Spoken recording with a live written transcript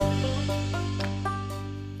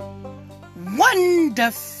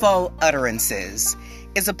Wonderful Utterances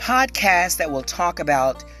is a podcast that will talk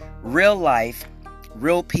about real life,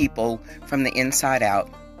 real people from the inside out.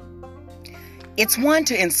 It's one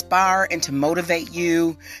to inspire and to motivate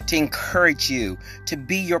you, to encourage you to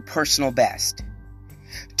be your personal best,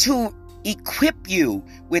 to equip you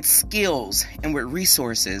with skills and with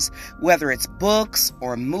resources, whether it's books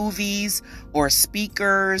or movies or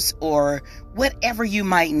speakers or whatever you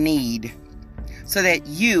might need, so that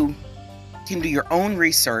you can do your own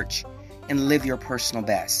research and live your personal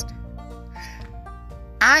best.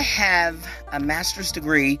 I have a master's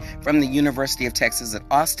degree from the University of Texas at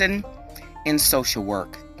Austin in social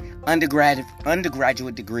work,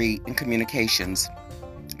 undergraduate degree in communications.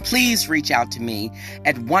 Please reach out to me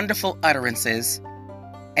at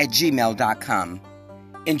wonderfulutterances@gmail.com.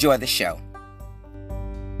 Enjoy the show.